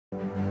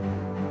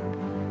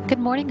Good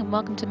morning and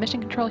welcome to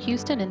Mission Control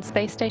Houston and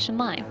Space Station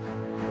Live.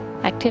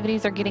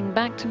 Activities are getting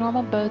back to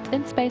normal both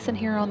in space and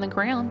here on the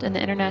ground in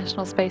the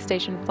International Space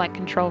Station Flight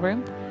Control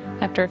Room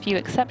after a few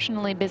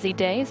exceptionally busy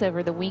days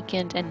over the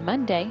weekend and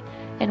Monday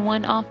and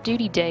one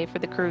off-duty day for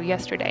the crew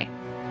yesterday.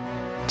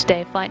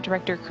 Today, Flight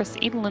Director Chris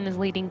Edelin is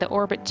leading the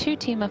Orbit 2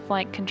 team of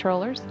flight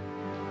controllers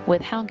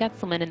with Hal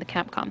Getzelman in the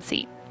Capcom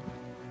seat.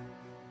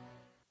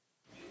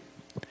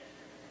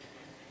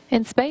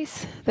 In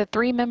space, the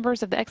 3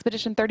 members of the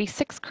Expedition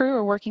 36 crew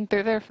are working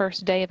through their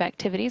first day of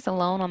activities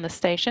alone on the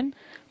station,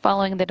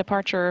 following the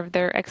departure of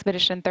their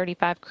Expedition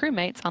 35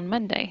 crewmates on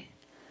Monday.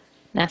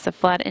 NASA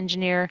flight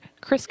engineer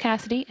Chris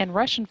Cassidy and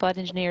Russian flight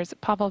engineers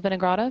Pavel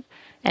Vinogradov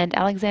and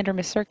Alexander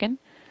Misurkin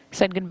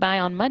said goodbye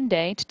on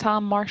Monday to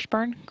Tom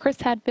Marshburn,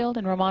 Chris Hadfield,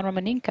 and Roman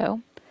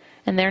Romanenko,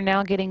 and they're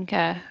now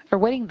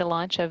waiting the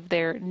launch of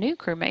their new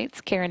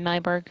crewmates, Karen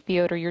Nyberg,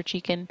 Fyodor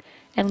Yurchikhin,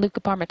 and Luca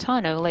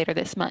Parmitano later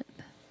this month.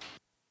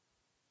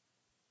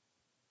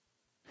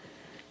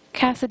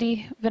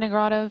 Cassidy,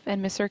 Vinogradov,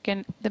 and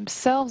Misurkin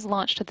themselves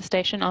launched to the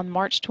station on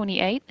March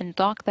 28th and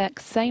docked that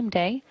same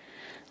day,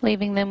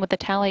 leaving them with a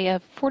tally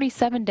of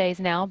 47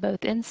 days now,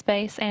 both in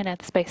space and at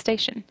the space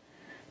station.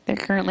 They're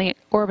currently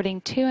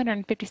orbiting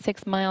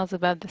 256 miles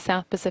above the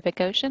South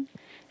Pacific Ocean,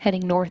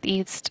 heading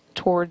northeast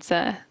towards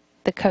the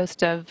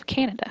coast of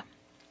Canada.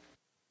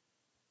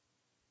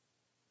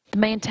 The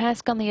main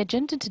task on the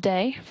agenda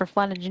today for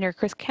Flight Engineer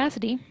Chris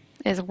Cassidy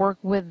is work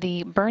with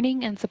the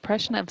Burning and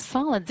Suppression of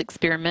Solids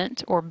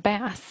experiment, or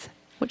BASS,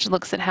 which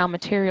looks at how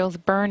materials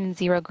burn in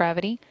zero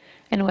gravity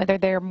and whether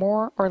they're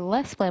more or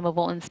less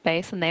flammable in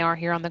space than they are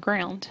here on the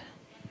ground.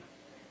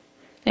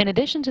 In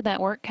addition to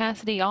that work,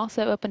 Cassidy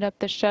also opened up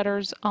the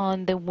shutters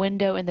on the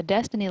window in the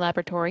Destiny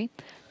laboratory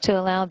to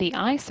allow the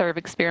iServe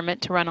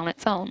experiment to run on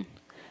its own.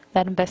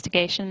 That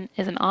investigation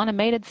is an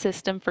automated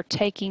system for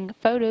taking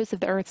photos of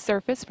the Earth's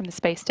surface from the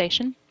space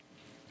station.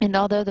 And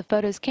although the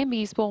photos can be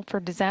useful for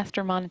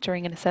disaster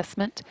monitoring and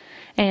assessment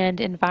and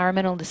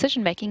environmental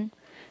decision-making,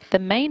 the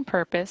main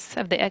purpose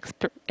of the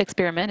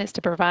experiment is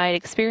to provide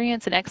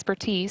experience and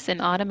expertise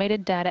in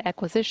automated data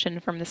acquisition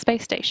from the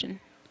space station.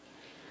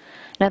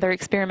 Another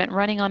experiment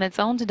running on its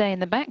own today in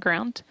the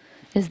background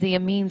is the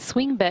amine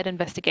swing bed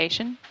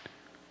investigation,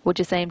 which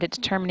is aimed at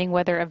determining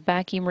whether a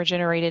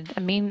vacuum-regenerated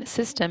amine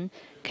system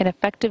can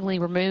effectively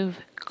remove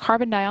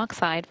carbon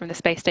dioxide from the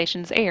space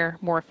station's air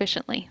more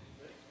efficiently.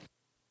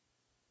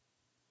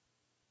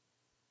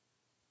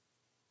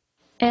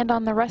 And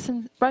on the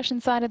Russian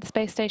side of the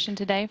space station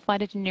today,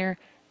 flight engineer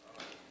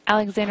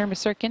Alexander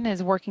Misurkin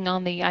is working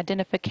on the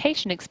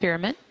identification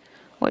experiment,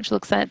 which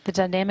looks at the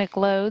dynamic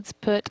loads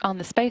put on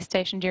the space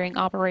station during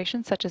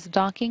operations such as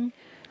docking,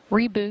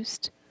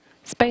 reboost,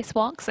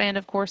 spacewalks, and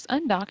of course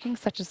undocking,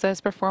 such as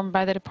those performed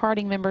by the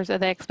departing members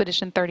of the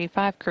Expedition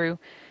 35 crew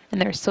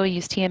and their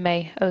Soyuz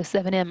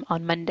TMA-07M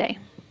on Monday.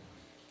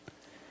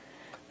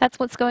 That's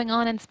what's going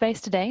on in space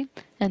today,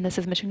 and this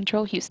is Mission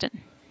Control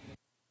Houston.